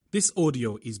This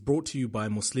audio is brought to you by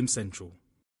Muslim Central.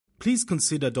 Please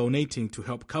consider donating to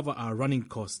help cover our running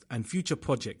costs and future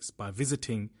projects by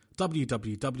visiting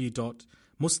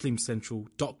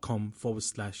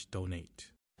www.muslimcentral.com/donate.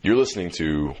 You're listening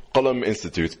to Qalam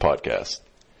Institute's podcast.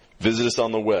 Visit us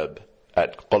on the web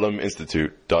at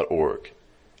qalaminstitute.org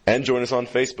and join us on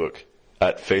Facebook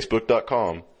at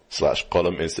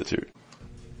facebook.com/Qalam Institute.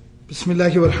 Bismillah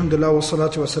walhamdulillah wa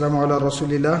salatu wa salamu ala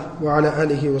rasulillah wa ala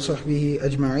alihi wa sahbihi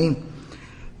ajma'een.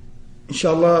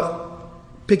 Inshallah,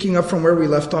 picking up from where we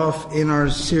left off in our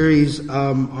series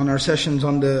on our sessions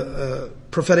on the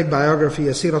prophetic biography,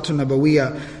 Seerah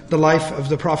Nabawiyya, the life of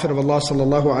the Prophet of Allah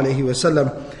sallallahu alaihi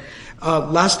wasallam.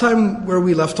 Last time where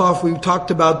we left off, we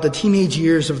talked about the teenage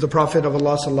years of the Prophet of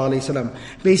Allah sallallahu alaihi wasallam.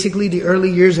 Basically the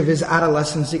early years of his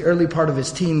adolescence, the early part of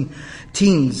his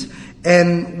teens.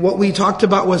 And what we talked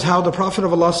about was how the Prophet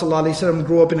of Allah sallallahu alaihi wasallam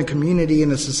grew up in a community,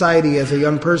 in a society as a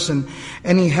young person,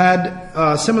 and he had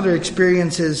similar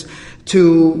experiences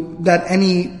to that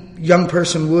any young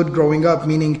person would growing up,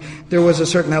 meaning there was a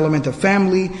certain element of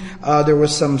family, there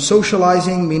was some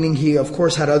socializing, meaning he of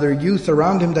course had other youth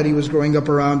around him that he was growing up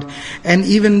around, and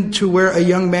even to where a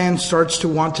young man starts to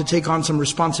want to take on some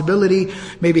responsibility,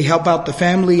 maybe help out the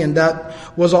family, and that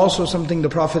was also something the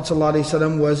Prophet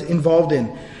ﷺ was involved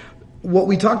in. What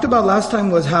we talked about last time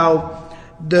was how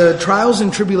the trials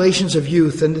and tribulations of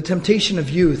youth and the temptation of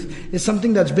youth is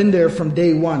something that's been there from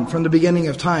day one, from the beginning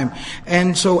of time.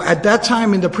 And so at that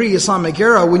time in the pre-Islamic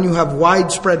era, when you have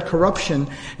widespread corruption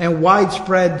and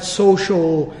widespread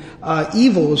social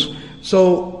evils,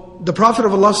 so the Prophet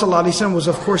of Allah ﷺ was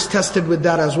of course tested with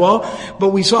that as well. But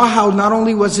we saw how not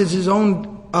only was it his own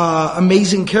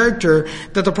amazing character,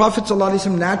 that the Prophet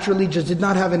ﷺ naturally just did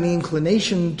not have any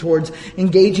inclination towards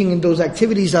engaging in those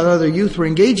activities that other youth were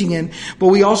engaging in, but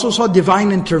we also saw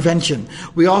divine intervention.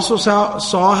 We also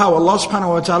saw how Allah subhanahu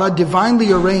wa ta'ala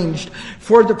divinely arranged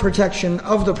for the protection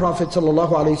of the Prophet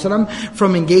ﷺ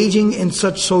from engaging in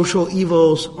such social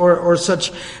evils or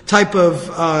such type of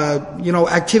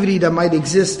activity that might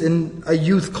exist in a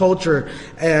youth culture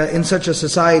in such a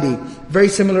society, very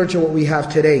similar to what we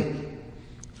have today.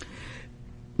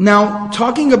 Now,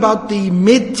 talking about the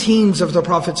mid-teens of the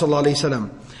Prophet ﷺ.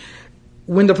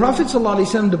 When the Prophet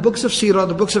ﷺ, the books of Seerah,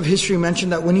 the books of history mention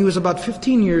that when he was about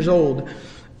 15 years old,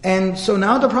 and so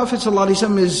now the Prophet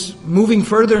ﷺ is moving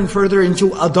further and further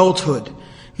into adulthood.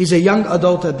 He's a young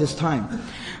adult at this time.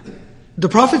 The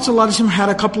Prophet ﷺ had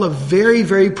a couple of very,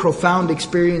 very profound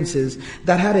experiences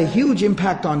that had a huge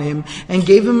impact on him and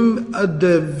gave him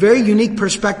the very unique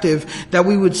perspective that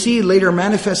we would see later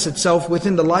manifest itself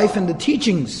within the life and the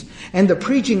teachings and the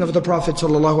preaching of the Prophet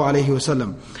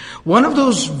ﷺ. One of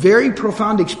those very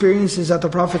profound experiences that the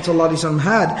Prophet ﷺ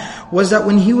had was that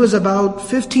when he was about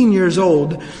 15 years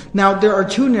old, now there are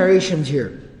two narrations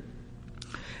here.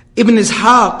 Ibn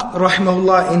Ishaq,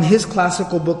 rahimahullah, in his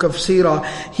classical book of Seerah,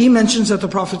 he mentions that the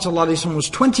Prophet ﷺ was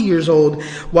 20 years old,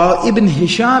 while Ibn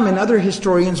Hisham and other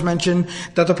historians mention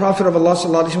that the Prophet of Allah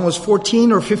ﷺ was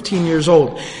 14 or 15 years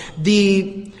old.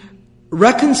 The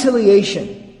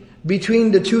reconciliation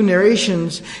between the two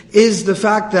narrations is the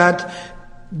fact that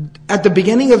at the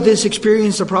beginning of this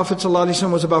experience, the Prophet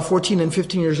ﷺ was about 14 and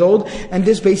 15 years old, and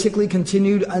this basically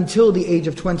continued until the age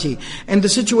of 20. And the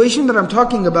situation that I'm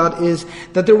talking about is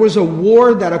that there was a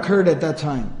war that occurred at that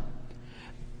time.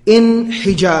 In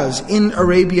Hijaz, in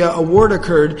Arabia, a war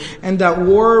occurred, and that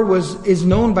war is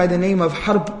known by the name of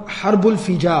Harbul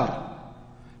Fijar.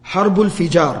 Harbul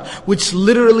Fijar, which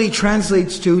literally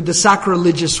translates to the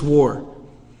Sacrilegious War.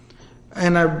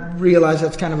 And I realize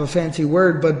that's kind of a fancy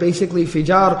word, but basically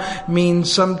fijar means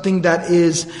something that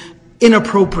is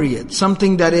inappropriate,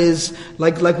 something that is,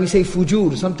 like we say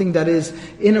fujur, something that is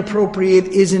inappropriate,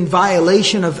 is in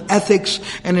violation of ethics,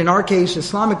 and in our case,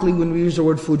 Islamically, when we use the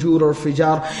word fujur or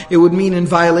fijar, it would mean in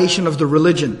violation of the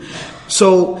religion.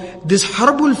 So this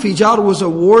Harbul Fijar was a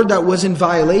war that was in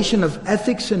violation of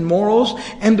ethics and morals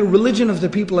and the religion of the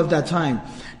people of that time.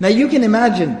 Now you can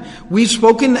imagine, we've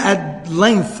spoken at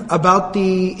length about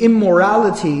the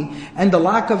immorality and the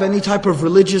lack of any type of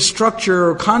religious structure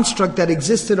or construct that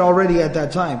existed already at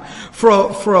that time.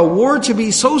 For a war to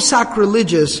be so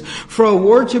sacrilegious, for a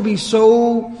war to be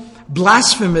so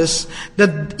blasphemous,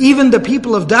 that even the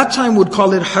people of that time would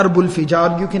call it Harbul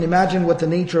Fijar, you can imagine what the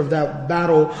nature of that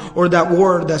battle or that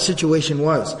war, that situation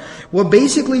was. What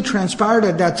basically transpired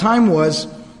at that time was,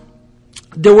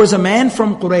 there was a man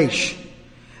from Quraysh.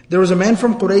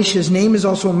 His name is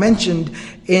also mentioned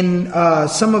in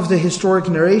some of the historic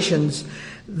narrations,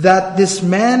 that this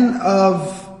man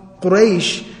of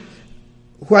Quraysh,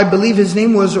 who I believe his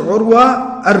name was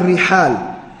Urwa al-Rihal.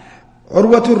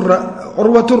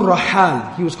 Urwatul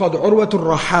Rahal. He was called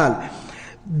Urwatul Rahal.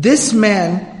 This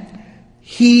man,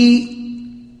 he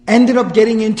ended up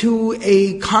getting into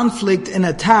a conflict, an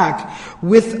attack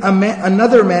with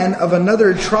another man of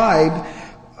another tribe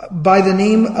by the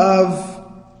name of,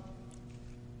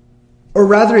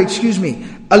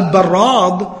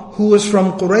 Al-Barrad, who was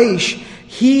from Quraysh.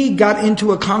 He got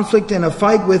into a conflict and a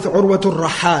fight with Urwatul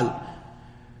Rahal.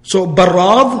 So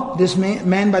Barrad, this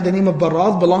man by the name of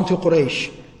Barrad, belonged to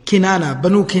Quraysh. Kinana,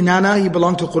 Banu Kinana, he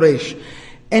belonged to Quraysh.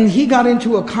 And he got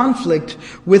into a conflict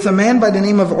with a man by the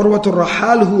name of Urwatul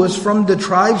Rahal, who was from the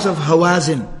tribes of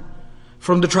Hawazin.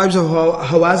 From the tribes of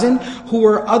Hawazin, who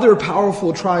were other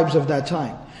powerful tribes of that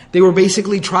time. They were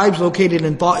basically tribes located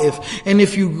in Ta'if. And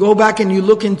if you go back and you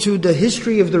look into the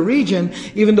history of the region,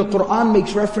 even the Quran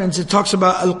makes reference, it talks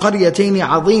about Al-Qaryatayn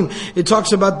Azim. It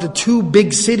talks about the two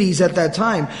big cities at that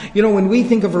time. You know, when we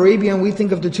think of Arabia and we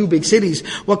think of the two big cities,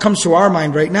 what comes to our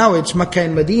mind right now? It's Mecca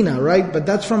and Medina, right? But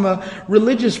that's from a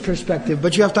religious perspective.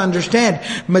 But you have to understand,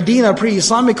 Medina,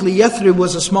 pre-Islamically, Yathrib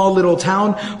was a small little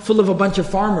town full of a bunch of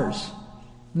farmers.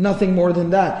 Nothing more than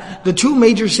that. The two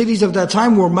major cities of that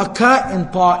time were Mecca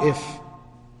and Ta'if.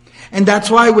 And that's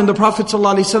why when the Prophet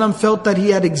ﷺ felt that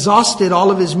he had exhausted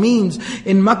all of his means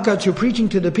in Mecca to preaching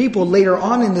to the people, later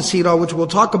on in the Seerah, which we'll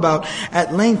talk about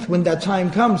at length when that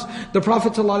time comes, the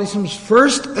Prophet ﷺ's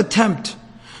first attempt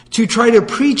to try to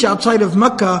preach outside of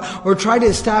Mecca or try to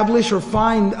establish or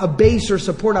find a base or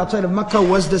support outside of Mecca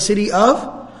was the city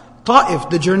of Ta'if.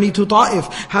 The journey to Ta'if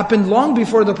happened long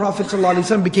before the Prophet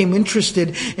ﷺ became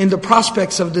interested in the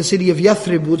prospects of the city of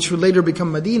Yathrib, which would later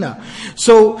become Medina.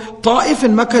 So Ta'if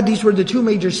and Mecca, these were the two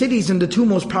major cities, and the two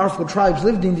most powerful tribes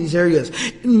lived in these areas.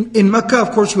 In Mecca,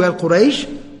 of course, you had Quraysh,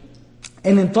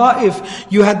 and in Ta'if,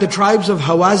 you had the tribes of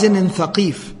Hawazin and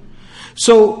Thaqif.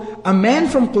 So a man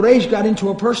from Quraysh got into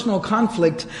a personal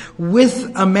conflict with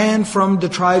a man from the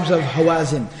tribes of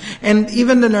Hawazin. And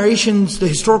even the narrations, the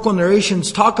historical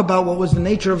narrations talk about what was the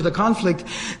nature of the conflict.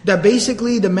 That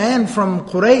basically the man from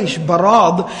Quraysh,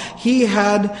 Barad, he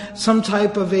had some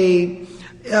type of he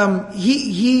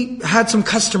had some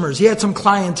customers, he had some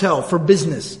clientele for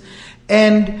business.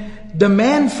 And the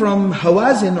man from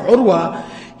Hawazin, Urwa,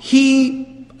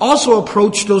 he also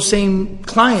approached those same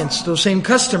clients, those same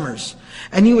customers.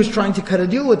 And he was trying to cut a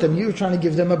deal with them. He was trying to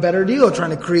give them a better deal,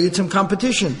 trying to create some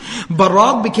competition.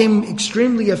 Barad became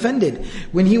extremely offended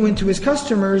when he went to his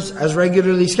customers as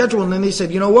regularly scheduled. And then they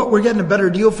said, you know what, we're getting a better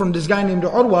deal from this guy named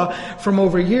Urwa from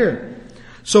over here.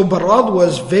 So Barad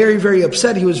was very, very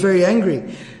upset. He was very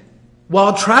angry.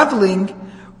 While traveling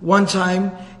one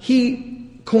time,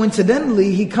 he comes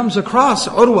across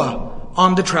Urwa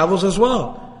on the travels as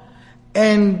well.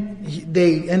 And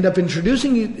they end up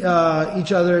introducing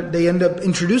each other. They end up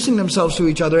introducing themselves to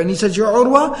each other. And he says, "You're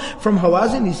Urwa from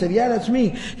Hawazin?" He said, "Yeah, that's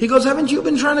me." He goes, "Haven't you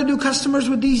been trying to do customers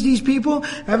with these people?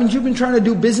 Haven't you been trying to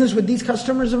do business with these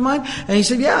customers of mine?" And he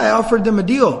said, "Yeah, I offered them a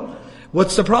deal."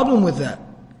 What's the problem with that?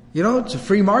 You know, it's a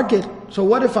free market. So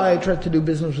what if I tried to do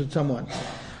business with someone?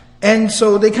 And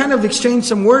so they kind of exchanged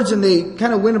some words and they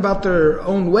kind of went about their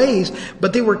own ways,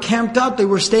 but they were camped out. They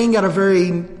were staying at a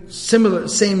very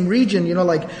same region. You know,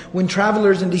 like when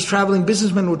travelers and these traveling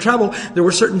businessmen would travel, there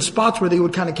were certain spots where they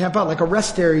would kind of camp out, like a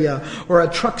rest area or a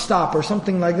truck stop or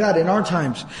something like that in our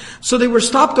times. So they were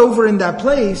stopped over in that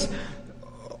place.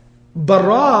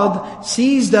 Barad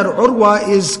sees that Urwa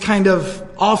is kind of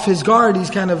off his guard, he's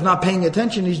kind of not paying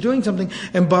attention, he's doing something,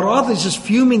 and Barad is just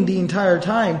fuming the entire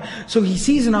time. So he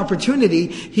sees an opportunity,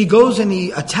 he goes and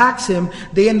he attacks him.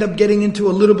 They end up getting into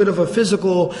a little bit of a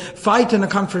physical fight and a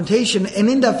confrontation, and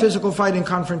in that physical fight and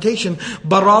confrontation,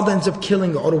 Barad ends up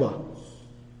killing Urwa.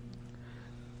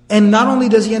 And not only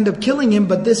does he end up killing him,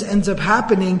 but this ends up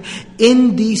happening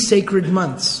in these sacred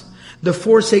months. The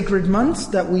 4 sacred months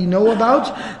that we know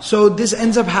about. So this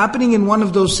ends up happening in one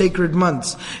of those sacred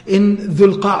months, in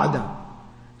Dhul Qa'dah.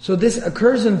 So this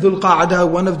occurs in Dhul Qa'dah,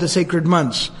 one of the sacred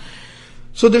months.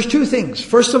 So there's 2 things.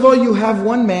 First of all, you have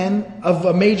one man of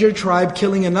a major tribe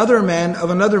killing another man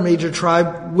of another major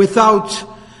tribe without,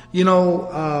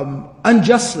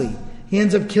 unjustly. He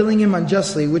ends up killing him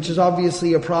unjustly, which is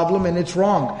obviously a problem and it's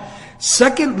wrong.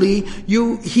 Secondly,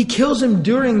 he kills him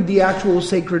during the actual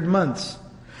sacred months.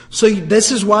 So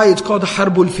this is why it's called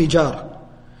Harbul Fijar.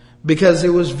 Because it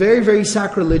was very, very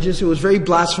sacrilegious, it was very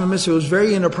blasphemous, it was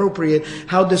very inappropriate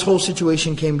how this whole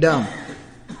situation came down.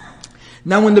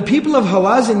 Now when the people of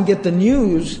Hawazin get the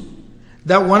news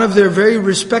that one of their very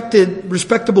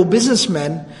respectable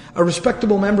businessmen, a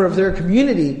respectable member of their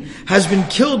community, has been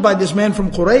killed by this man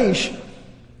from Quraysh,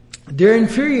 they're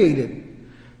infuriated.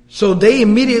 So they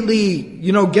immediately,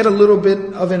 get a little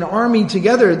bit of an army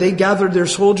together. They gather their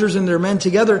soldiers and their men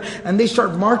together, and they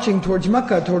start marching towards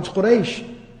Mecca, towards Quraysh,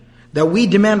 that we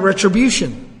demand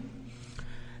retribution.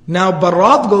 Now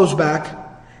Barad goes back,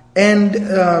 and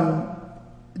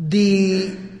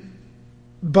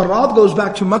Barad goes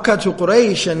back to Mecca, to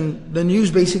Quraysh, and the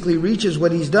news basically reaches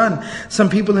what he's done. Some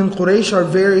people in Quraysh are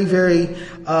very, very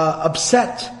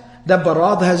upset that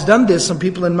Barad has done this. Some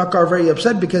people in Mecca are very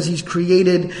upset because he's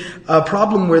created a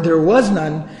problem where there was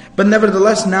none. But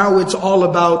nevertheless, now it's all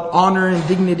about honor and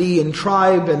dignity and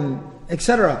tribe and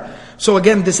etc. So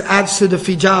again, this adds to the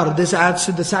fijar, this adds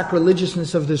to the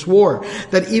sacrilegiousness of this war.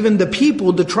 That even the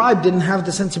people, the tribe, didn't have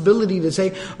the sensibility to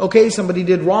say, okay, somebody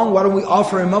did wrong, why don't we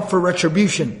offer him up for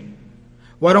retribution?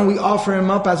 Why don't we offer him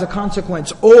up as a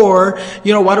consequence? Or,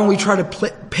 why don't we try to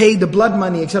pay the blood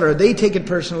money, etc. They take it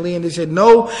personally and they say,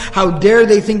 no, how dare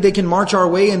they think they can march our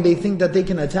way and they think that they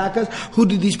can attack us? Who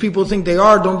do these people think they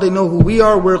are? Don't they know who we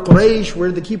are? We're Quraysh,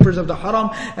 we're the keepers of the haram,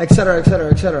 etc.,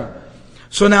 etc., etc.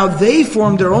 So now they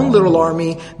form their own little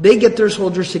army, they get their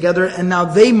soldiers together, and now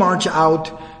they march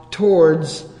out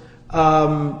towards,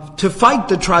 to fight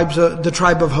the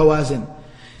tribe of Hawazin.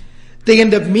 They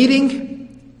end up meeting,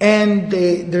 and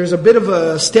there's a bit of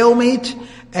a stalemate,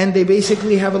 and they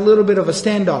basically have a little bit of a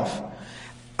standoff.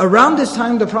 Around this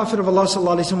time, the Prophet of Allah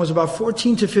ﷺ was about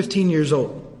 14 to 15 years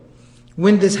old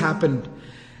when this happened.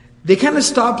 They kind of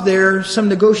stopped there. Some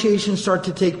negotiations start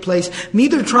to take place.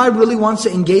 Neither tribe really wants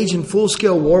to engage in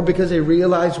full-scale war because they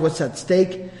realize what's at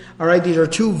stake. Alright, these are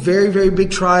two very, very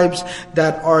big tribes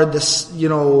that are the,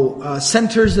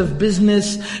 centers of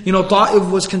business. Ta'if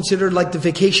was considered like the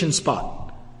vacation spot.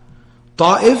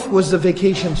 Ta'if was the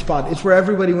vacation spot. It's where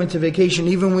everybody went to vacation.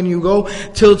 Even when you go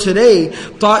till today,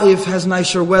 Ta'if has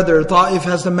nicer weather. Ta'if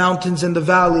has the mountains and the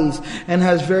valleys and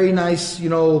has very nice,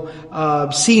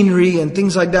 scenery and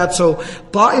things like that. So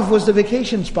Ta'if was the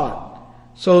vacation spot.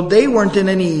 So they weren't in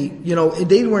any,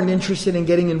 they weren't interested in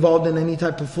getting involved in any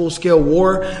type of full-scale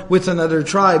war with another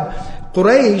tribe.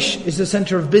 Quraysh is the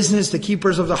center of business, the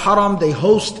keepers of the haram. They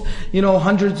host,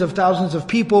 hundreds of thousands of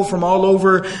people from all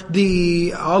over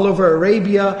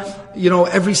Arabia,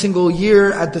 every single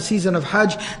year at the season of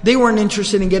Hajj. They weren't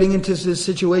interested in getting into this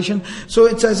situation. So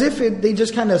it's as if they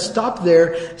just kind of stopped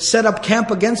there, set up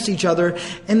camp against each other.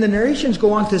 And the narrations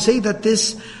go on to say that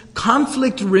this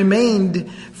conflict remained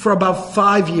for about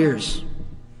 5 years.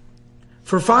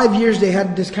 For 5 years they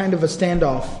had this kind of a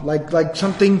standoff, like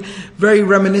something very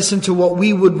reminiscent to what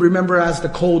we would remember as the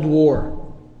Cold War.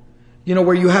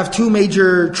 Where you have two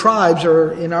major tribes,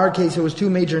 or in our case it was two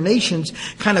major nations,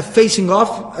 kind of facing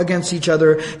off against each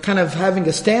other, kind of having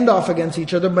a standoff against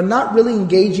each other, but not really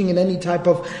engaging in any type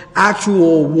of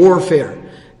actual warfare.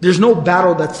 There's no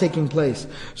battle that's taking place.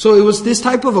 So it was this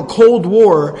type of a Cold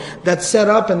War that set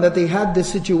up, and that they had this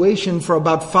situation for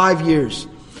about 5 years.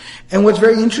 And what's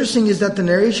very interesting is that the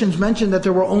narrations mention that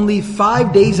there were only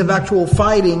 5 days of actual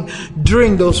fighting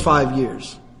during those 5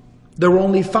 years. There were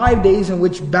only 5 days in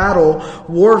which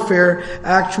warfare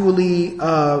actually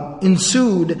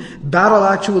ensued. Battle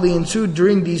actually ensued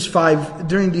during these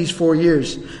 4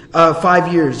 years.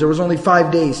 5 years. There was only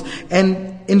 5 days.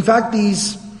 And in fact,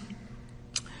 these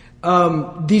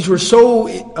were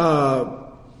so,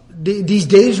 these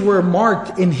days were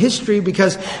marked in history,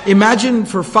 because imagine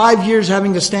for 5 years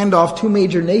having a standoff, two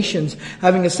major nations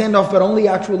having a standoff, but only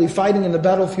actually fighting in the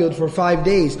battlefield for 5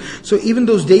 days. So even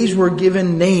those days were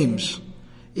given names.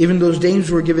 The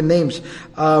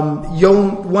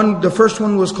first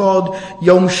one was called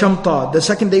Yawm Shamta. The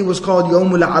second day was called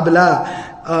Yawmul Abla.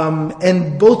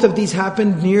 And both of these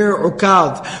happened near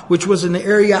Ukadh, which was an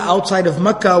area outside of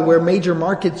Mecca where major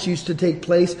markets used to take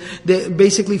place.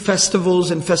 Basically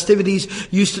festivals and festivities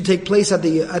used to take place at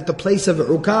the place of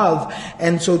Ukadh.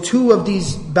 And so two of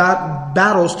these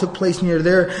battles took place near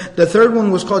there. The third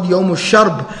one was called Yawm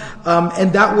Sharb,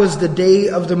 and that was the day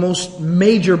of the most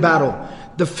major battle.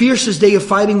 The fiercest day of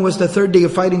fighting was the third day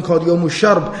of fighting, called Yawm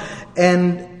Sharb.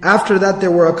 And after that there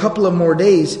were a couple of more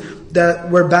days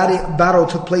where battle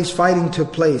took place, fighting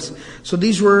took place. So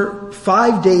these were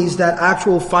 5 days that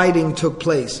actual fighting took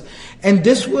place. And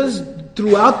this was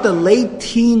throughout the late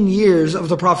teen years of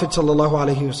the Prophet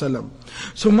ﷺ.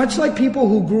 So much like people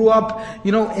who grew up,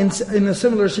 in a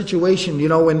similar situation,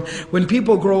 when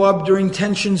people grow up during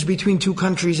tensions between two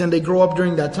countries and they grow up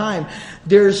during that time,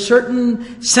 there's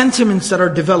certain sentiments that are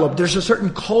developed. There's a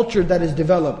certain culture that is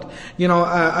developed.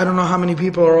 I don't know how many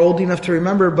people are old enough to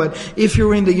remember, but if you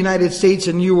were in the United States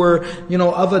and you were,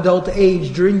 of adult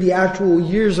age during the actual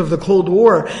years of the Cold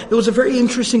War, it was a very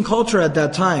interesting culture at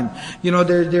that time.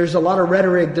 There's a lot of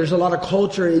rhetoric, there's a lot of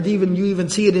culture. You even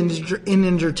see it in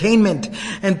entertainment.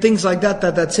 entertainment and things like that,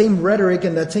 that same rhetoric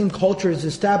and that same culture is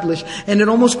established, and it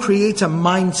almost creates a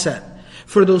mindset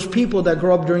for those people that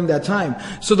grow up during that time.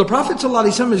 So the Prophet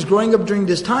ﷺ is growing up during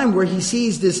this time where he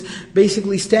sees this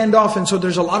basically standoff, and so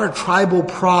there's a lot of tribal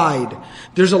pride.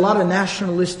 There's a lot of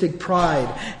nationalistic pride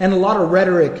and a lot of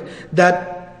rhetoric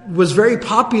that was very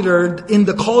popular in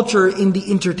the culture, in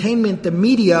the entertainment, the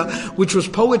media, which was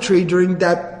poetry during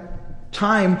that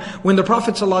time when the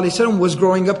Prophet ﷺ was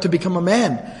growing up to become a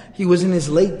man. He was in his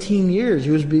late teen years.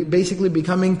 He was basically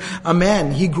becoming a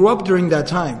man. He grew up during that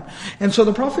time. And so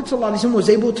the Prophet ﷺ was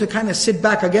able to kind of sit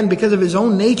back again because of his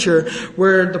own nature,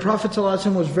 where the Prophet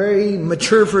ﷺ was very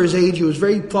mature for his age. He was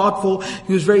very thoughtful.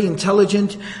 He was very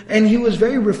intelligent. And he was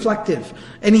very reflective.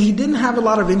 And he didn't have a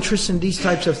lot of interest in these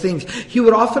types of things. He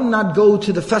would often not go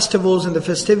to the festivals and the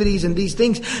festivities and these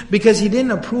things because he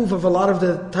didn't approve of a lot of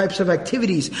the types of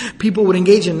activities people would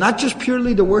engage in. Not just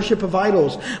purely the worship of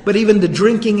idols, but even the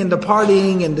drinking and the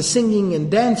partying and the singing and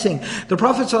dancing. The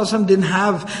Prophet ﷺ didn't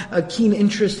have a keen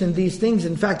interest in these things.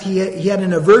 In fact, he had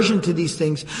an aversion to these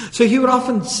things. So he would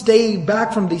often stay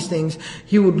back from these things.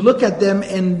 He would look at them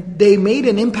and they made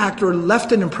an impact or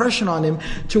left an impression on him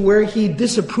to where he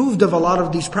disapproved of a lot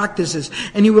of these practices.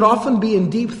 And he would often be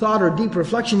in deep thought or deep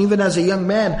reflection, even as a young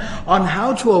man, on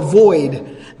how to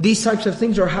avoid these types of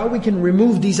things or how we can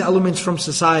remove these elements from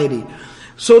society.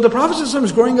 So the Prophet ﷺ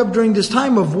is growing up during this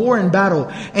time of war and battle,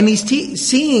 and he's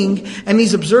seeing and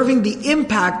he's observing the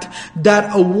impact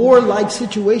that a war-like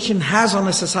situation has on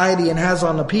a society and has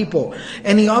on the people.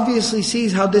 And he obviously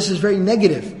sees how this is very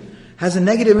negative, has a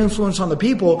negative influence on the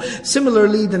people.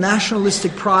 Similarly, the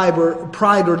nationalistic pride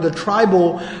or the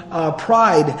tribal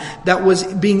pride that was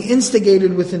being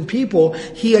instigated within people,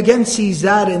 he again sees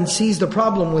that and sees the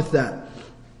problem with that.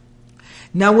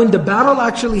 Now when the battle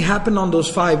actually happened on those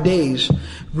 5 days,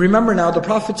 remember now the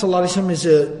Prophet ﷺ is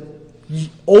an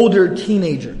older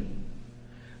teenager.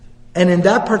 And in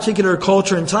that particular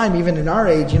culture and time, even in our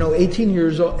age,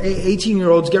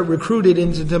 18-year-olds get recruited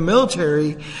into the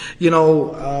military,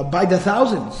 by the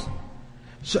thousands.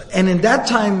 So, and in that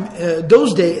time,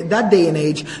 that day and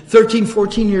age, 13,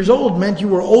 14 years old meant you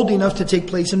were old enough to take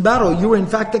place in battle. You were in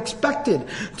fact expected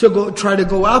to try to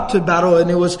go out to battle,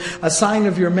 and it was a sign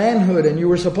of your manhood, and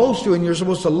you're supposed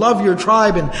to love your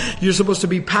tribe, and you're supposed to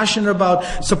be passionate about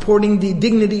supporting the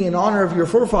dignity and honor of your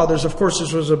forefathers. Of course,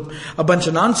 this was a bunch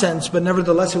of nonsense, but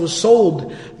nevertheless it was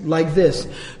sold like this.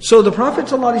 So the Prophet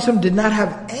ﷺ did not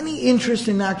have any interest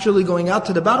in actually going out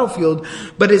to the battlefield,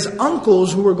 but his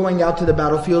uncles who were going out to the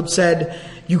battlefield said,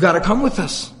 "You got to come with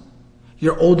us.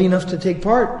 You're old enough to take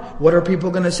part. What are people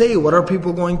going to say? What are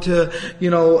people going to,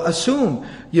 assume?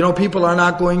 People are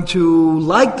not going to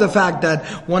like the fact that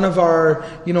one of our,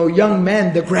 young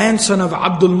men, the grandson of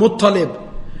Abdul Muttalib,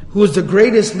 who was the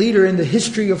greatest leader in the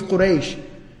history of Quraysh,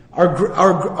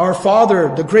 our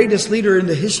father, the greatest leader in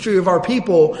the history of our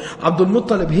people, Abdul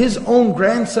Muttalib, his own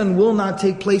grandson will not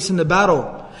take place in the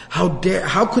battle. How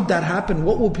could that happen?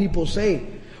 What will people say?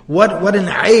 What an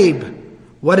aib,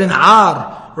 what an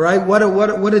ar, right?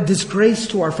 What a disgrace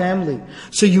to our family.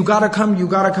 So you gotta come.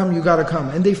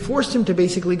 And they forced him to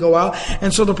basically go out.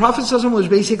 And so the Prophet ﷺ was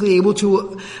basically able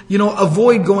to,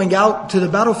 avoid going out to the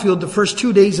battlefield the first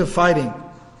 2 days of fighting.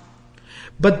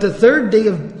 But the third day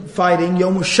of fighting,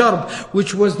 Yawm al-Sharb,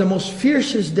 which was the most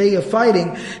fiercest day of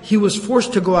fighting, he was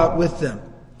forced to go out with them.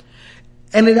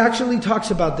 And it actually talks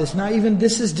about this. Now even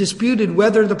this is disputed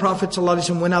whether the Prophet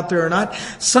ﷺ went out there or not.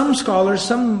 Some scholars,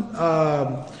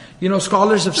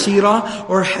 scholars of Seerah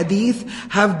or Hadith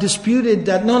have disputed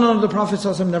that no, the Prophet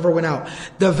ﷺ never went out.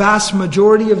 The vast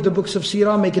majority of the books of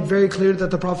Seerah make it very clear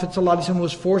that the Prophet ﷺ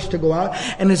was forced to go out,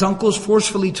 and his uncles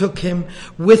forcefully took him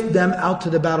with them out to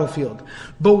the battlefield.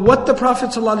 But what the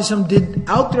Prophet ﷺ did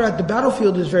out there at the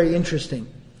battlefield is very interesting.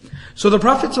 So the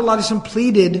Prophet ﷺ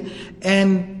pleaded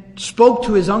and spoke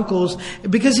to his uncles,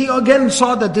 because he again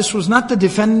saw that this was not in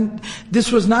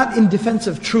defense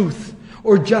of truth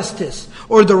or justice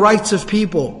or the rights of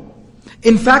people.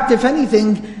 In fact, if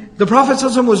anything, the Prophet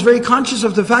ﷺ was very conscious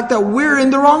of the fact that we're in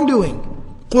the wrongdoing.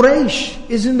 Quraysh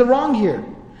is in the wrong here.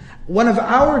 One of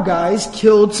our guys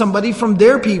killed somebody from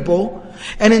their people,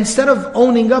 and instead of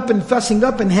owning up and fessing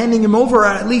up and handing him over, or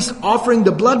at least offering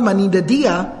the blood money, the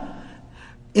diya,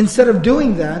 instead of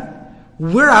doing that,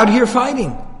 we're out here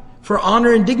fighting for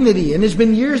honor and dignity. And it's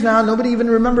been years now, nobody even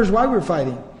remembers why we're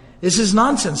fighting. This is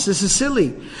nonsense, this is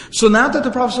silly. So now that the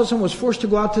Prophet ﷺ was forced to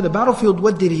go out to the battlefield,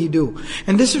 what did he do?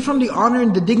 And this is from the honor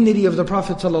and the dignity of the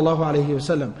Prophet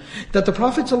ﷺ. That the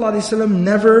Prophet ﷺ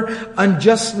never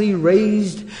unjustly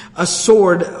raised a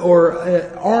sword or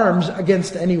arms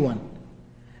against anyone.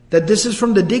 That this is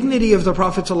from the dignity of the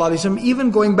Prophet ﷺ, even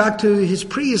going back to his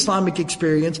pre-Islamic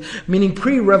experience, meaning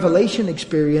pre-revelation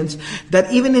experience,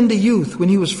 that even in the youth, when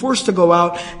he was forced to go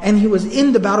out and he was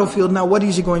in the battlefield, now what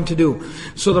is he going to do?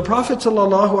 So the Prophet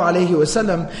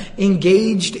ﷺ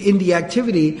engaged in the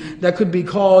activity that could be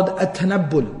called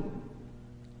at-tanabbul.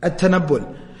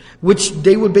 At-tanabbul. Which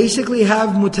they would basically have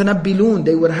mutanabbilun.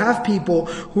 They would have people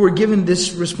who were given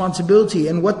this responsibility.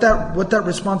 And what that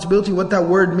responsibility, what that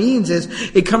word means is,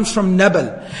 it comes from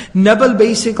nabal. Nabal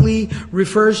basically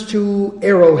refers to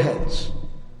arrowheads.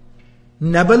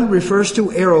 Nabal refers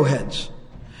to arrowheads.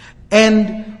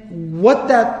 And what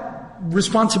that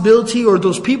responsibility, or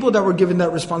those people that were given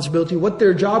that responsibility, what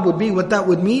their job would be, what that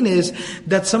would mean is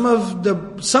that some of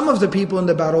the people in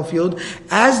the battlefield,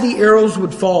 as the arrows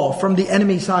would fall from the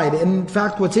enemy side, and in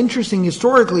fact what's interesting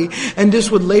historically, and this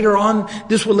will later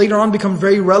on become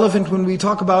very relevant when we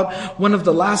talk about one of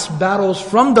the last battles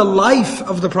from the life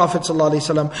of the Prophet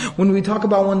ﷺ, when we talk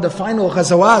about one of the final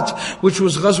ghazawat, which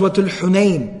was Ghazwatul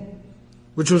Hunayn,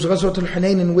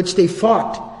 in which they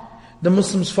fought. The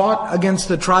Muslims fought against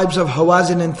the tribes of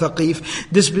Hawazin and Thaqif.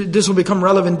 This will become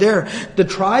relevant there. The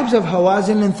tribes of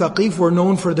Hawazin and Thaqif were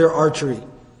known for their archery.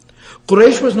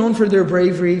 Quraysh was known for their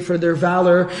bravery, for their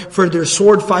valor, for their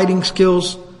sword fighting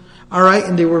skills. Alright,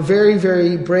 and they were very,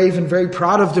 very brave and very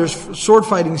proud of their sword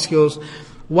fighting skills.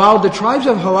 While the tribes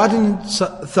of Hawazin and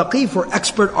Thaqif were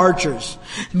expert archers.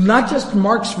 Not just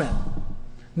marksmen.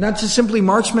 Not just simply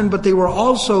marksmen, but they were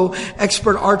also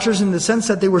expert archers in the sense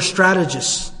that they were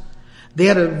strategists. They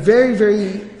had a very,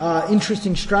 very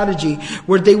interesting strategy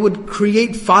where they would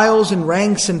create files and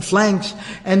ranks and flanks,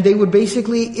 and they would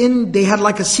they had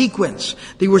like a sequence.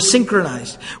 They were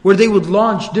synchronized, where they would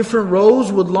launch, different rows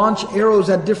would launch arrows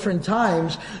at different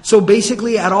times. So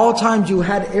basically at all times you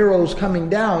had arrows coming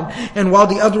down, and while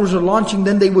the others were launching,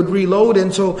 then they would reload.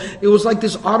 And so it was like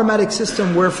this automatic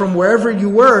system where from wherever you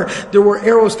were, there were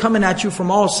arrows coming at you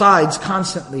from all sides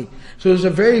constantly. So it was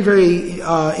a very, very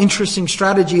interesting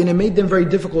strategy, and it made them very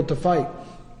difficult to fight.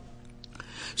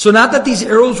 So now that these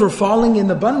arrows were falling in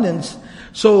abundance,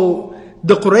 so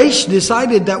the Quraysh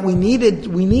decided that we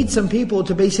need some people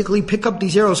to basically pick up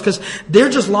these arrows, because they're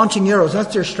just launching arrows.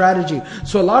 That's their strategy.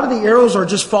 So a lot of the arrows are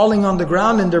just falling on the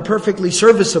ground, and they're perfectly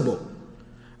serviceable.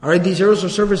 Alright, these arrows are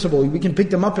serviceable. We can pick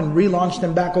them up and relaunch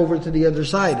them back over to the other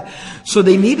side. So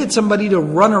they needed somebody to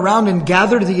run around and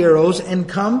gather the arrows and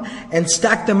come and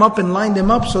stack them up and line them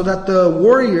up so that the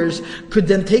warriors could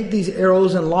then take these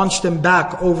arrows and launch them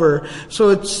back over. So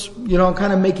it's,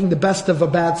 kind of making the best of a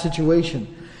bad situation.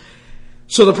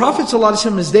 So the Prophet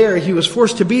ﷺ is there. He was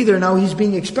forced to be there. Now he's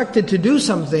being expected to do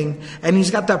something, and he's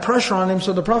got that pressure on him.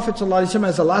 So the Prophet ﷺ,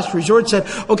 as a last resort, said,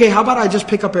 okay, how about I just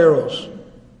pick up arrows?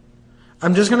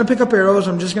 I'm just going to pick up arrows,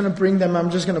 I'm just going to bring them, I'm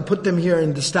just going to put them here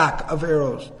in the stack of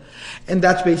arrows. And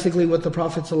that's basically what the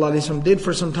Prophet ﷺ did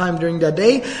for some time during that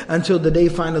day, until the day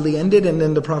finally ended, and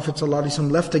then the Prophet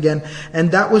ﷺ left again.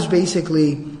 And that was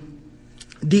basically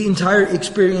the entire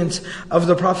experience of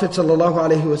the Prophet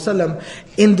ﷺ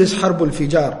in this Harbul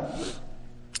Fijar.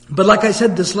 But like I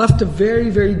said, this left a very,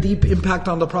 very deep impact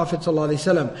on the Prophet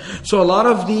ﷺ. So a lot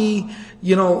of the,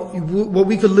 what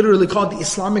we could literally call the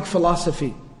Islamic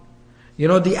philosophy,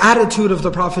 the attitude of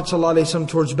the Prophet ﷺ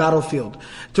towards battlefield,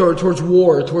 towards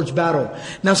war, towards battle.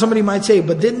 Now somebody might say,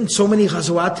 but didn't so many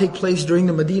ghazawat take place during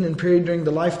the Medinan period, during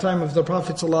the lifetime of the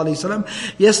Prophet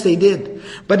ﷺ? Yes, they did.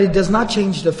 But it does not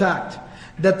change the fact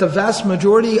that the vast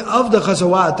majority of the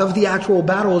ghazawat, of the actual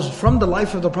battles from the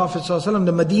life of the Prophet ﷺ,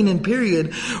 the Medinan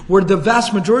period, where the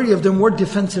vast majority of them were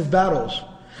defensive battles.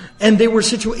 And they were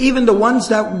even the ones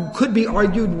that could be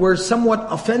argued were somewhat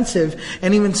offensive,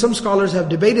 and even some scholars have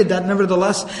debated that.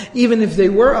 Nevertheless, even if they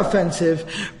were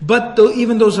offensive, but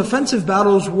even those offensive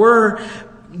battles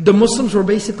the Muslims were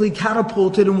basically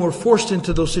catapulted and were forced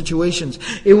into those situations.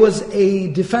 It was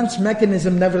a defense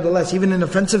mechanism nevertheless. Even an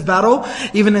offensive battle,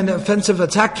 even an offensive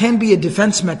attack can be a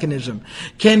defense mechanism,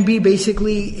 can be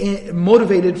basically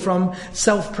motivated from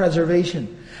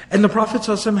self-preservation. And the Prophet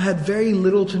ﷺ had very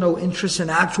little to no interest in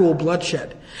actual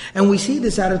bloodshed. And we see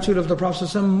this attitude of the Prophet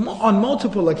ﷺ on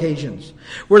multiple occasions.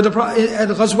 Where at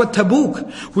Ghazwat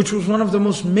Tabuk, which was one of the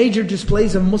most major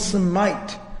displays of Muslim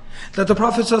might, that the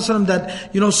Prophet ﷺ,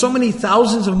 that so many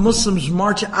thousands of Muslims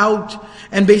march out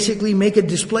and basically make a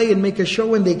display and make a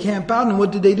show, and they camp out, and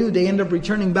what do? They end up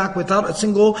returning back without a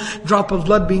single drop of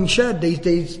blood being shed.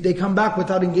 They come back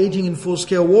without engaging in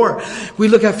full-scale war. We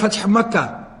look at Fath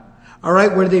Makkah.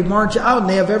 Alright, where they march out and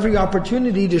they have every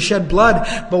opportunity to shed blood.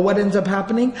 But what ends up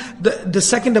happening? The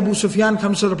second Abu Sufyan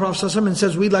comes to the Prophet ﷺ and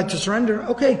says, we'd like to surrender.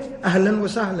 Okay, ahlan wa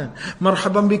sahlan,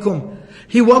 marhaban bikum.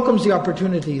 He welcomes the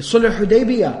opportunity. Sulh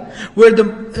Hudaybiyah, where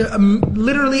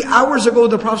literally hours ago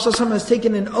the Prophet ﷺ has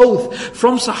taken an oath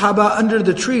from Sahaba under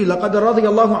the tree. لَقَدْ رَضِيَ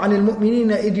اللَّهُ عَنِ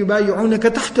الْمُؤْمِنِينَ إِذْ يُبَايِعُونَكَ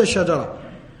تَحْتَ الشَّجَرَةِ.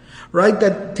 Right,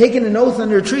 that taking an oath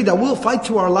under a tree that we'll fight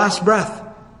to our last breath.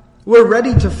 We're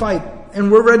ready to fight. And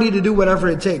we're ready to do whatever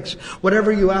it takes,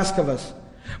 whatever you ask of us.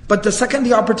 But the second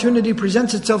the opportunity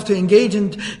presents itself to engage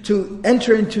and to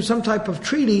enter into some type of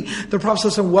treaty, the Prophet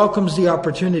ﷺ welcomes the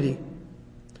opportunity.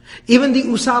 Even the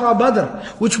Usara Badr,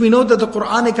 which we know that the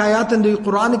Quranic ayat and the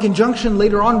Quranic injunction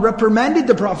later on reprimanded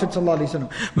the Prophet ﷺ.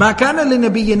 مَا كَانَ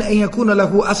لِنَبِيٍّ أَن يَكُونَ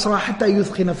لَهُ أَسْرَى حَتَّى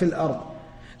يُثْخِنَ فِي الْأَرْضِ.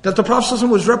 That the Prophet ﷺ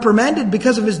was reprimanded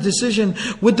because of his decision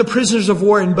with the prisoners of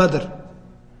war in Badr.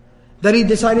 That he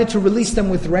decided to release them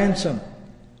with ransom.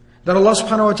 That Allah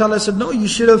subhanahu wa ta'ala said, no, you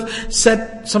should have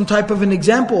set some type of an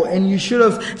example and you should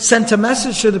have sent a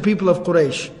message to the people of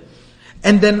Quraysh.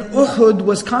 And then Uhud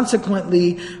was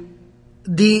consequently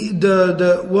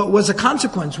what was a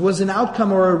consequence, was an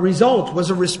outcome or a result, was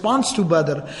a response to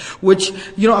Badr, which,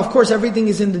 of course everything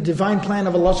is in the divine plan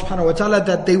of Allah subhanahu wa ta'ala,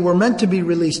 that they were meant to be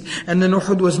released and then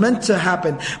Uhud was meant to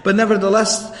happen. But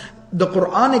nevertheless, the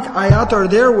Quranic ayat are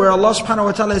there where Allah subhanahu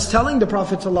wa ta'ala is telling the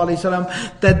Prophet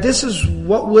ﷺ that this is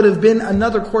what would have been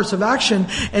another course of action,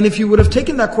 and if you would have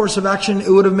taken that course of action, it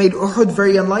would have made Uhud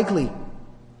very unlikely.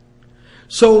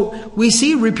 So we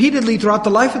see repeatedly throughout the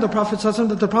life of the Prophet ﷺ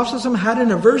that the Prophet ﷺ had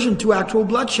an aversion to actual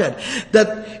bloodshed.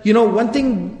 That, one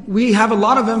thing we have a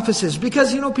lot of emphasis,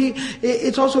 because,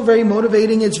 it's also very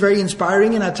motivating, it's very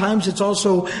inspiring, and at times it's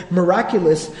also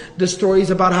miraculous, the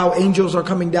stories about how angels are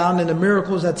coming down and the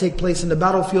miracles that take place in the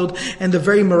battlefield and the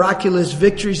very miraculous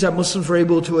victories that Muslims were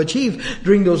able to achieve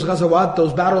during those ghazawat,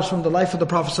 those battles from the life of the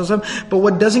Prophet ﷺ. But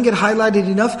what doesn't get highlighted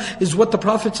enough is what the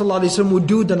Prophet ﷺ would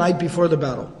do the night before the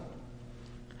battle.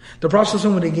 The Prophet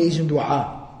ﷺ would engage in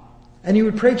dua. And he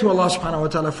would pray to Allah subhanahu wa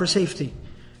ta'ala for safety,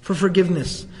 for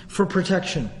forgiveness, for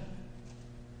protection.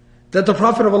 That the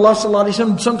Prophet of Allah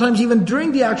ﷺ, sometimes even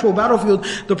during the actual battlefield,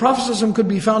 the Prophet ﷺ could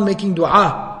be found making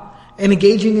dua and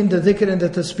engaging in the dhikr and the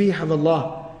tasbih of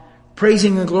Allah,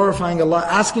 praising and glorifying Allah,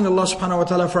 asking Allah subhanahu wa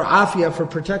ta'ala for afiyah, for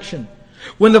protection.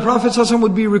 When the Prophet ﷺ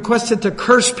would be requested to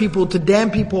curse people, to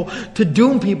damn people, to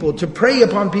doom people, to prey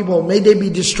upon people, may they be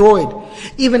destroyed.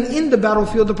 Even in the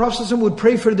battlefield, the Prophet ﷺ would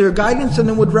pray for their guidance and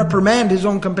then would reprimand his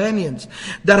own companions.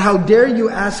 That how dare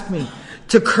you ask me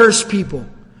to curse people?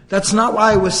 That's not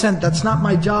why I was sent. That's not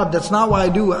my job. That's not why I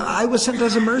do. I was sent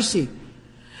as a mercy.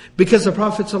 Because the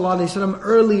Prophet ﷺ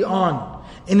early on,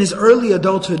 in his early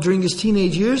adulthood, during his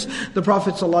teenage years, the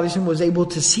Prophet ﷺ was able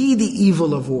to see the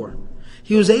evil of war.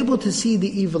 He was able to see the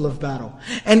evil of battle.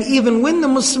 And even when the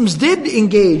Muslims did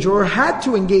engage or had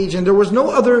to engage, and there was no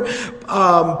other,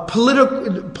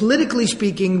 politically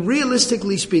speaking,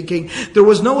 realistically speaking, there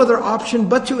was no other option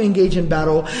but to engage in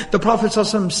battle, the Prophet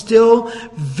ﷺ still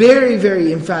very,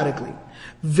 very emphatically,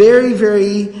 very,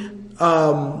 very,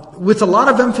 with a lot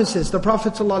of emphasis, the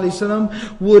Prophet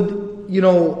ﷺ would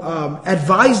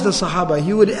advise the Sahaba.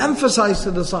 He would emphasize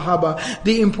to the Sahaba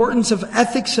the importance of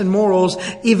ethics and morals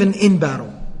even in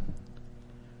battle.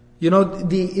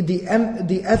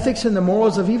 The ethics and the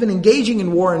morals of even engaging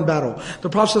in war and battle. The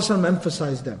Prophet ﷺ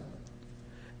emphasized them.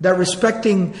 That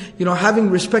respecting, having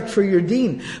respect for your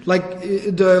deen. Like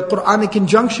the Quranic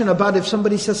injunction about if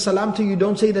somebody says salam to you,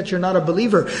 don't say that you're not a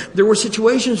believer. There were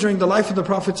situations during the life of the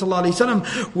Prophet ﷺ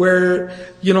where,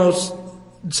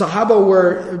 Sahaba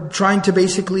were trying to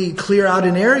basically clear out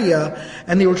an area,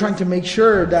 and they were trying to make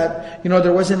sure that,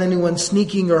 there wasn't anyone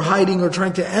sneaking or hiding or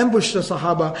trying to ambush the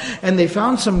Sahaba. And they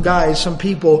found some guys, some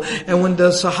people, and when the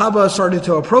Sahaba started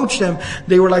to approach them,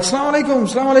 they were like, Assalamu alaikum,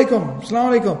 Assalamu alaikum,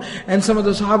 Assalamu alaikum. And some of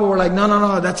the Sahaba were like,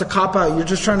 no, that's a cop-out. You're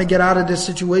just trying to get out of this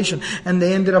situation. And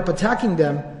they ended up attacking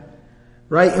them.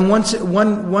 Right? In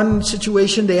one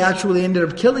situation, they actually ended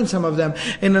up killing some of them.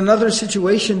 In another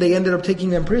situation, they ended up taking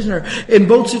them prisoner. In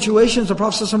both situations, the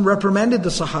Prophet ﷺ reprimanded the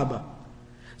Sahaba.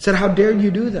 Said, how dare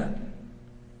you do that?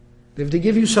 If they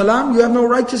give you salam, you have no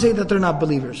right to say that they're not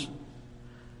believers.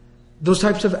 Those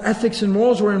types of ethics and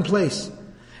morals were in place.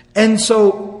 And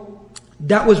so,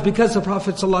 that was because the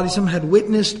Prophet ﷺ had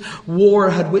witnessed war,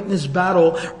 had witnessed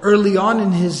battle early on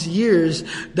in his years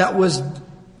that was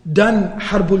done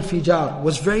harbul fijar,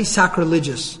 was very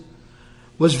sacrilegious,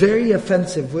 was very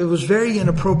offensive, it was very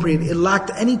inappropriate, it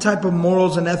lacked any type of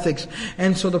morals and ethics.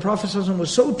 And so the Prophet ﷺ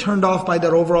was so turned off by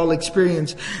that overall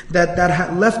experience that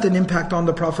had left an impact on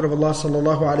the Prophet of Allah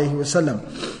sallallahu alaihi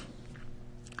wasallam.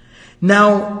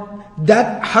 Now,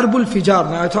 that Harbul Fijar,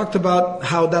 now I talked about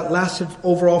how that lasted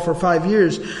overall for 5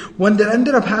 years. What that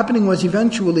ended up happening was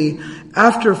eventually,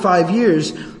 after 5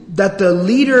 years, that the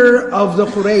leader of the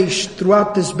Quraysh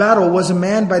throughout this battle was a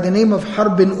man by the name of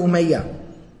Harb bin Umayyah.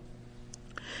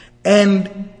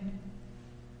 And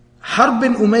Harb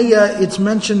bin Umayyah, it's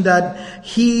mentioned that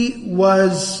he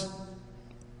was,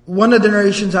 one of the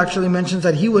narrations actually mentions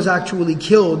that he was actually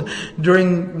killed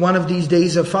during one of these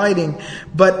days of fighting.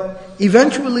 But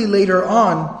eventually later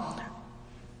on,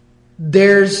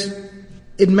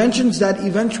 it mentions that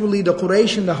eventually the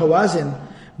Quraysh and the Hawazin,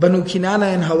 Banu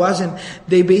Kinana and Hawazin,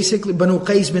 they basically, Banu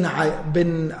Qais bin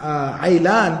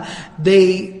Aylan,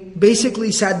 they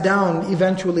basically sat down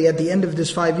eventually at the end of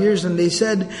this 5 years and they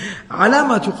said, "Ala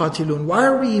ma tuqatilun?" Why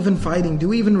are we even fighting? Do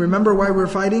we even remember why we're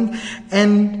fighting?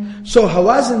 And so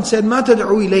Hawazin said, "Ma tad'u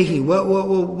ilayhi?"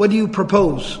 What do you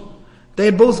propose? They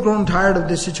had both grown tired of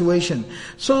this situation.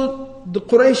 So the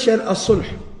Quraysh said, "As-sulh."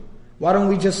 Why don't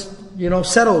we just,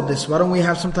 settle this? Why don't we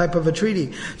have some type of a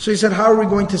treaty? So he said, "How are we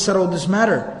going to settle this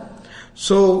matter?"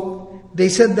 So they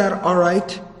said that, "All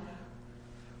right,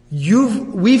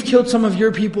 we've killed some of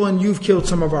your people and you've killed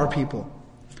some of our people.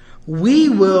 We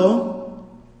will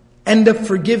end up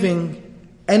forgiving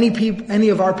any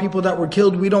of our people that were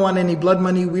killed. We don't want any blood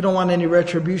money. We don't want any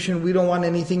retribution. We don't want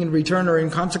anything in return or in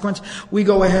consequence. We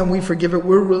go ahead and we forgive it.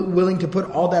 We're willing to put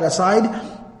all that aside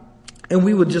and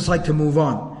we would just like to move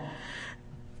on."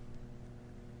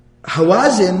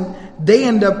 Hawazin, they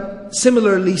end up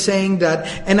similarly saying that,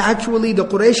 and actually the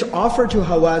Quraysh offered to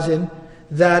Hawazin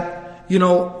that,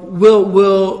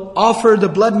 we'll offer the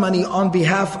blood money on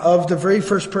behalf of the very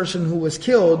first person who was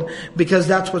killed, because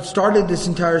that's what started this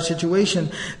entire situation.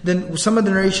 Then some of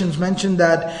the narrations mentioned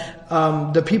that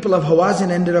the people of Hawazin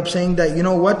ended up saying that,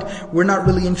 we're not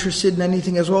really interested in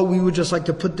anything as well. We would just like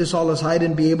to put this all aside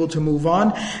and be able to move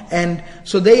on. And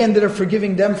so they ended up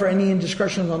forgiving them for any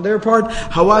indiscretions on their part.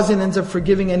 Hawazin ends up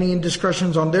forgiving any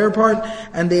indiscretions on their part.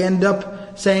 And they end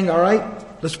up saying, "All right,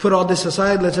 let's put all this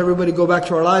aside. Let's everybody go back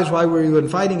to our lives. Why were we even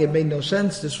fighting? It made no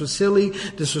sense. This was silly.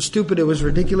 This was stupid. It was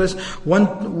ridiculous." One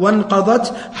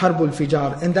qadat harbul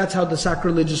fijar. And that's how the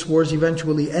sacrilegious wars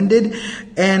eventually ended.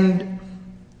 And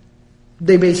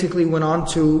they basically went on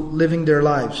to living their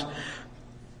lives.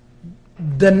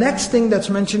 The next thing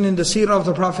that's mentioned in the Seerah of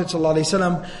the Prophet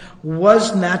ﷺ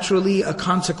was naturally a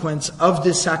consequence of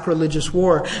this sacrilegious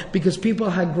war, because people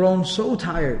had grown so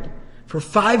tired. For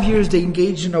 5 years they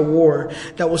engaged in a war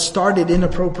that was started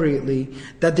inappropriately,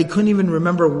 that they couldn't even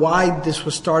remember why this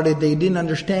was started. They didn't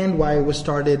understand why it was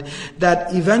started.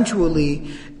 That eventually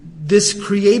this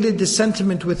created this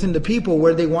sentiment within the people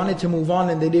where they wanted to move on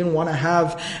and they didn't want to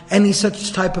have any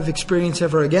such type of experience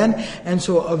ever again. And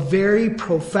so a very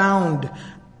profound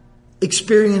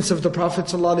experience of the Prophet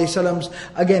ﷺ's,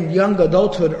 again, young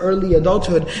adulthood, early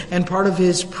adulthood, and part of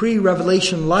his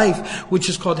pre-revelation life, which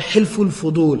is called Hilful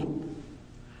Fudul.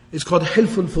 It's called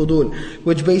Hilful Fudul,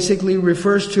 which basically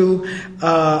refers to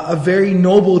a very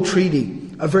noble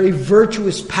treaty, a very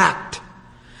virtuous pact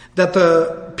that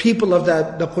the people of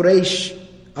the Quraysh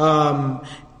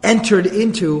entered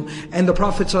into, and the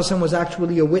Prophet ﷺ was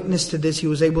actually a witness to this. He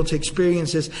was able to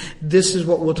experience this. This is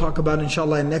what we'll talk about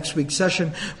inshallah in next week's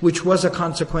session, which was a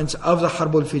consequence of the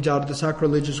Harbul Fijar, the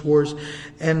sacrilegious wars.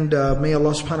 And may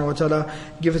Allah subhanahu wa ta'ala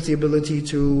give us the ability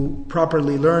to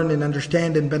properly learn and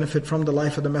understand and benefit from the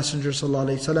life of the Messenger sallallahu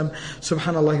alayhi wa sallam.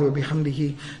 Subhanallahi wa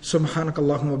bihamdihi,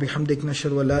 subhanakallahumma wa bihamdik,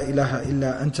 nashhadu wa la ilaha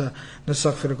illa anta,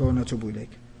 nastaghfiruka wa natubu ilayk.